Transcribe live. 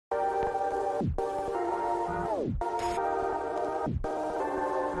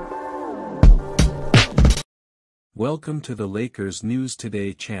Welcome to the Lakers News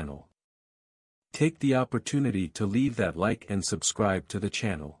Today channel. Take the opportunity to leave that like and subscribe to the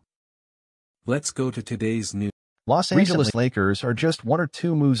channel. Let's go to today's news. Los Angeles Lakers are just one or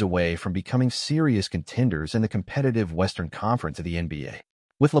two moves away from becoming serious contenders in the competitive Western Conference of the NBA.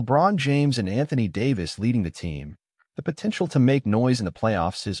 With LeBron James and Anthony Davis leading the team, the potential to make noise in the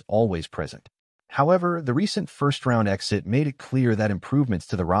playoffs is always present. However, the recent first-round exit made it clear that improvements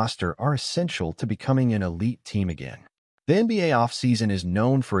to the roster are essential to becoming an elite team again. The NBA offseason is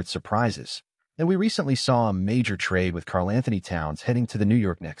known for its surprises, and we recently saw a major trade with Karl-Anthony Towns heading to the New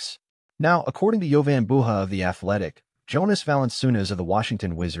York Knicks. Now, according to Jovan Buha of The Athletic, Jonas Valanciunas of the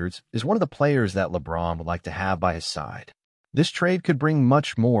Washington Wizards is one of the players that LeBron would like to have by his side. This trade could bring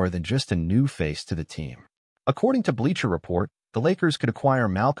much more than just a new face to the team. According to Bleacher Report, the Lakers could acquire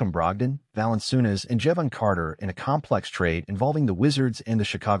Malcolm Brogdon, Valanciunas, and Jevon Carter in a complex trade involving the Wizards and the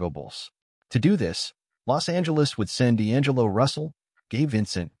Chicago Bulls. To do this, Los Angeles would send D'Angelo Russell, Gabe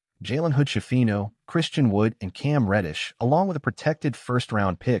Vincent, Jalen Hood-Schifino, Christian Wood, and Cam Reddish, along with a protected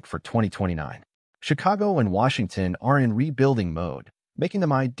first-round pick for 2029. Chicago and Washington are in rebuilding mode, making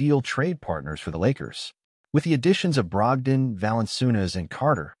them ideal trade partners for the Lakers. With the additions of Brogdon, Valanciunas, and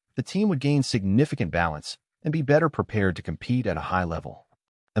Carter, the team would gain significant balance and be better prepared to compete at a high level.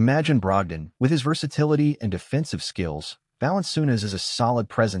 Imagine Brogdon, with his versatility and defensive skills, Valanciunas as a solid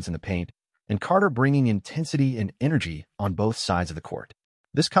presence in the paint, and Carter bringing intensity and energy on both sides of the court.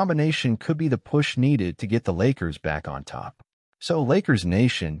 This combination could be the push needed to get the Lakers back on top. So, Lakers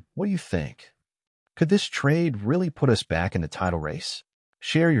Nation, what do you think? Could this trade really put us back in the title race?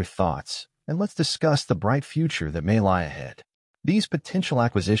 Share your thoughts, and let's discuss the bright future that may lie ahead. These potential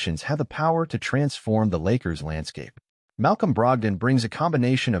acquisitions have the power to transform the Lakers' landscape. Malcolm Brogdon brings a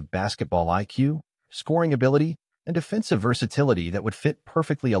combination of basketball IQ, scoring ability, and defensive versatility that would fit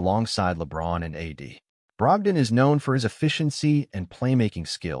perfectly alongside LeBron and AD. Brogdon is known for his efficiency and playmaking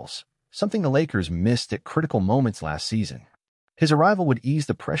skills, something the Lakers missed at critical moments last season. His arrival would ease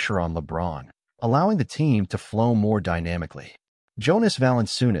the pressure on LeBron, allowing the team to flow more dynamically. Jonas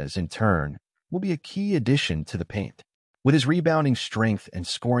Valanciunas, in turn, will be a key addition to the paint. With his rebounding strength and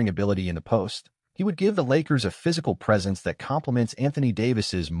scoring ability in the post, he would give the Lakers a physical presence that complements Anthony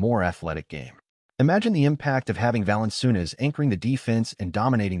Davis's more athletic game. Imagine the impact of having Valanciunas anchoring the defense and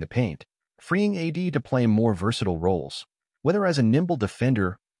dominating the paint, freeing AD to play more versatile roles, whether as a nimble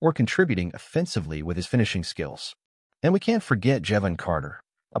defender or contributing offensively with his finishing skills. And we can't forget Jevon Carter,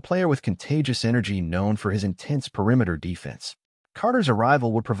 a player with contagious energy known for his intense perimeter defense. Carter's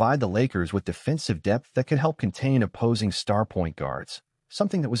arrival would provide the Lakers with defensive depth that could help contain opposing star point guards,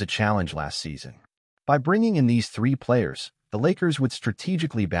 something that was a challenge last season. By bringing in these three players, the Lakers would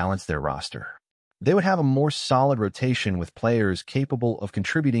strategically balance their roster. They would have a more solid rotation with players capable of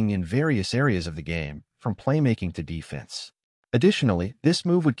contributing in various areas of the game, from playmaking to defense. Additionally, this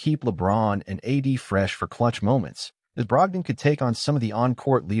move would keep LeBron and AD fresh for clutch moments, as Brogdon could take on some of the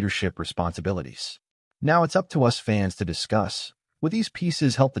on-court leadership responsibilities. Now it's up to us fans to discuss. Would these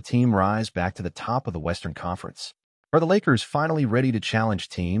pieces help the team rise back to the top of the Western Conference? Are the Lakers finally ready to challenge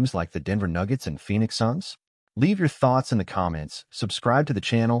teams like the Denver Nuggets and Phoenix Suns? Leave your thoughts in the comments, subscribe to the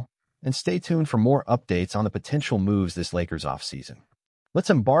channel, and stay tuned for more updates on the potential moves this Lakers offseason. Let's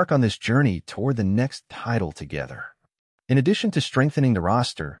embark on this journey toward the next title together. In addition to strengthening the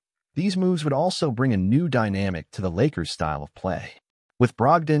roster, these moves would also bring a new dynamic to the Lakers' style of play. With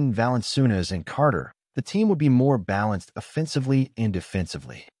Brogdon, Valanciunas, and Carter, the team would be more balanced offensively and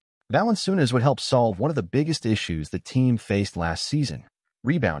defensively. Valanciunas would help solve one of the biggest issues the team faced last season,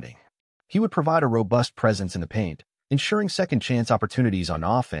 rebounding. He would provide a robust presence in the paint, ensuring second-chance opportunities on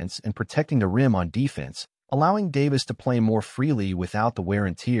offense and protecting the rim on defense, allowing Davis to play more freely without the wear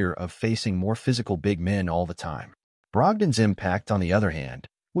and tear of facing more physical big men all the time. Brogdon's impact, on the other hand,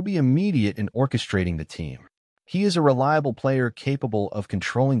 would be immediate in orchestrating the team. He is a reliable player capable of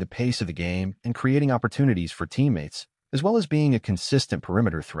controlling the pace of the game and creating opportunities for teammates, as well as being a consistent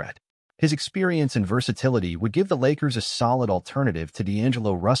perimeter threat. His experience and versatility would give the Lakers a solid alternative to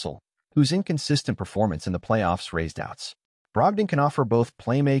D'Angelo Russell, whose inconsistent performance in the playoffs raised doubts. Brogdon can offer both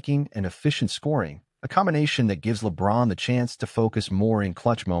playmaking and efficient scoring, a combination that gives LeBron the chance to focus more in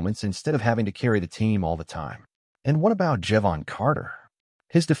clutch moments instead of having to carry the team all the time. And what about Jevon Carter?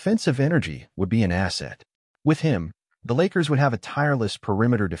 His defensive energy would be an asset. With him, the Lakers would have a tireless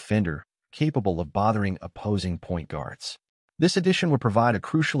perimeter defender capable of bothering opposing point guards. This addition would provide a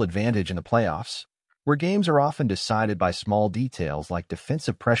crucial advantage in the playoffs, where games are often decided by small details like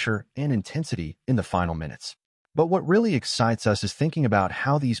defensive pressure and intensity in the final minutes. But what really excites us is thinking about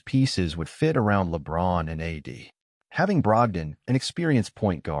how these pieces would fit around LeBron and AD. Having Brogdon, an experienced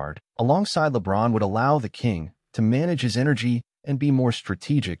point guard, alongside LeBron would allow the King to manage his energy and be more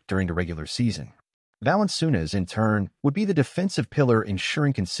strategic during the regular season. Valanciunas, in turn, would be the defensive pillar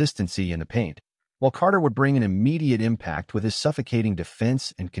ensuring consistency in the paint, while Carter would bring an immediate impact with his suffocating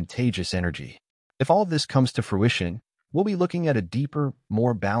defense and contagious energy. If all of this comes to fruition, we'll be looking at a deeper,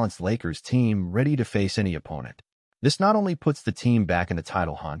 more balanced Lakers team ready to face any opponent. This not only puts the team back in the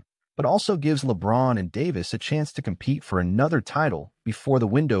title hunt, but also gives LeBron and Davis a chance to compete for another title before the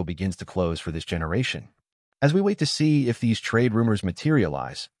window begins to close for this generation. As we wait to see if these trade rumors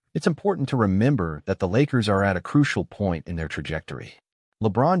materialize, it's important to remember that the Lakers are at a crucial point in their trajectory.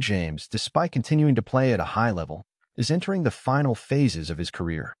 LeBron James, despite continuing to play at a high level, is entering the final phases of his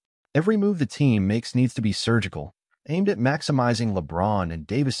career. Every move the team makes needs to be surgical, aimed at maximizing LeBron and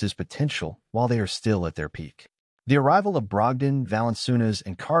Davis's potential while they are still at their peak. The arrival of Brogdon, Valanciunas,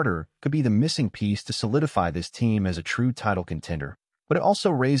 and Carter could be the missing piece to solidify this team as a true title contender, but it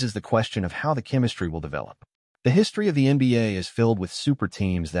also raises the question of how the chemistry will develop. The history of the NBA is filled with super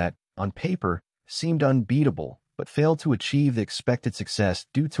teams that, on paper, seemed unbeatable but failed to achieve the expected success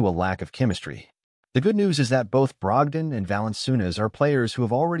due to a lack of chemistry. The good news is that both Brogdon and Valanciunas are players who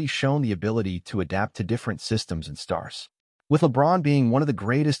have already shown the ability to adapt to different systems and stars. With LeBron being one of the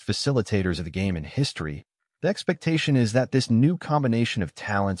greatest facilitators of the game in history, the expectation is that this new combination of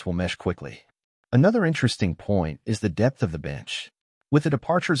talents will mesh quickly. Another interesting point is the depth of the bench. With the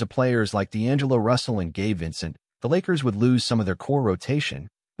departures of players like D'Angelo Russell and Gabe Vincent, the Lakers would lose some of their core rotation,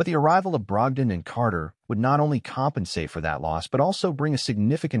 but the arrival of Brogdon and Carter would not only compensate for that loss but also bring a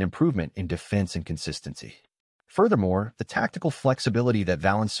significant improvement in defense and consistency. Furthermore, the tactical flexibility that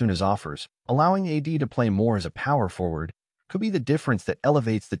Valanciunas offers, allowing AD to play more as a power forward, could be the difference that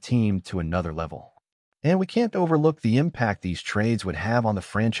elevates the team to another level. And we can't overlook the impact these trades would have on the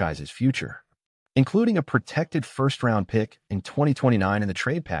franchise's future. Including a protected first-round pick in 2029 in the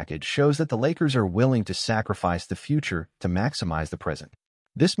trade package shows that the Lakers are willing to sacrifice the future to maximize the present.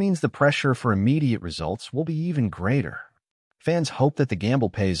 This means the pressure for immediate results will be even greater. Fans hope that the gamble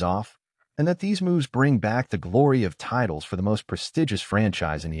pays off and that these moves bring back the glory of titles for the most prestigious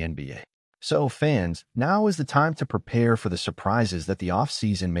franchise in the NBA. So, fans, now is the time to prepare for the surprises that the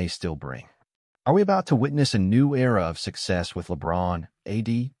offseason may still bring. Are we about to witness a new era of success with LeBron,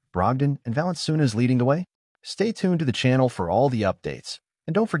 AD, Brogdon, and Valanciunas leading the way? Stay tuned to the channel for all the updates,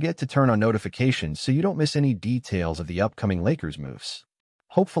 and don't forget to turn on notifications so you don't miss any details of the upcoming Lakers moves.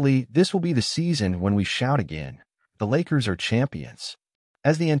 Hopefully, this will be the season when we shout again, "The Lakers are champions."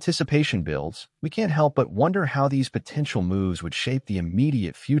 As the anticipation builds, we can't help but wonder how these potential moves would shape the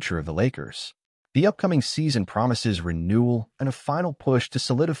immediate future of the Lakers. The upcoming season promises renewal and a final push to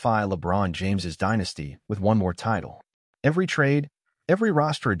solidify LeBron James's dynasty with one more title. Every trade, every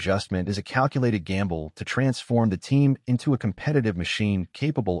roster adjustment is a calculated gamble to transform the team into a competitive machine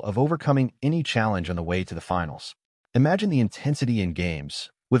capable of overcoming any challenge on the way to the finals. Imagine the intensity in games,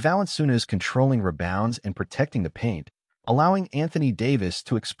 with Valanciunas controlling rebounds and protecting the paint, allowing Anthony Davis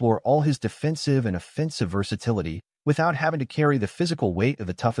to explore all his defensive and offensive versatility without having to carry the physical weight of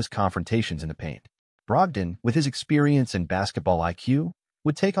the toughest confrontations in the paint. Brogdon, with his experience and basketball IQ,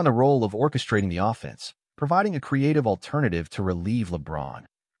 would take on the role of orchestrating the offense, providing a creative alternative to relieve LeBron,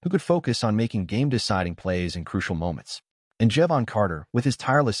 who could focus on making game-deciding plays in crucial moments. And Jevon Carter, with his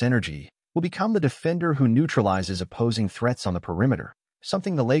tireless energy, will become the defender who neutralizes opposing threats on the perimeter,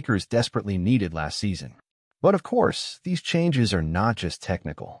 something the Lakers desperately needed last season. But of course, these changes are not just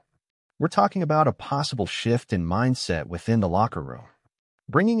technical. We're talking about a possible shift in mindset within the locker room.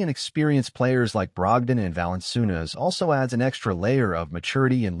 Bringing in experienced players like Brogdon and Valanciunas also adds an extra layer of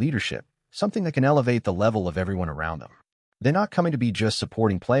maturity and leadership, something that can elevate the level of everyone around them. They're not coming to be just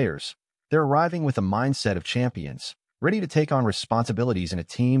supporting players. They're arriving with a mindset of champions, ready to take on responsibilities in a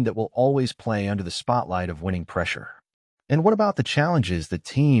team that will always play under the spotlight of winning pressure. And what about the challenges the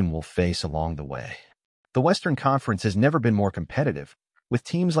team will face along the way? The Western Conference has never been more competitive, with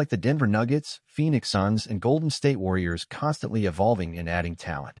teams like the Denver Nuggets, Phoenix Suns, and Golden State Warriors constantly evolving and adding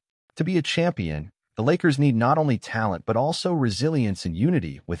talent. To be a champion, the Lakers need not only talent but also resilience and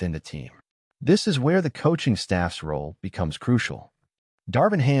unity within the team. This is where the coaching staff's role becomes crucial.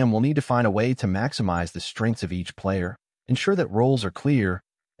 Darvin Ham will need to find a way to maximize the strengths of each player, ensure that roles are clear,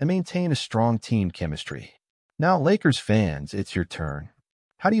 and maintain a strong team chemistry. Now, Lakers fans, it's your turn.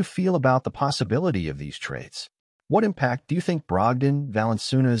 How do you feel about the possibility of these trades? What impact do you think Brogdon,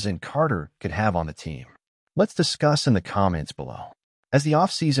 Valanciunas, and Carter could have on the team? Let's discuss in the comments below. As the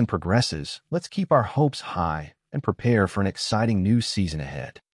offseason progresses, let's keep our hopes high and prepare for an exciting new season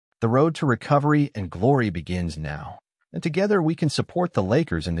ahead. The road to recovery and glory begins now, and together we can support the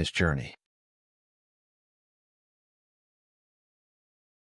Lakers in this journey.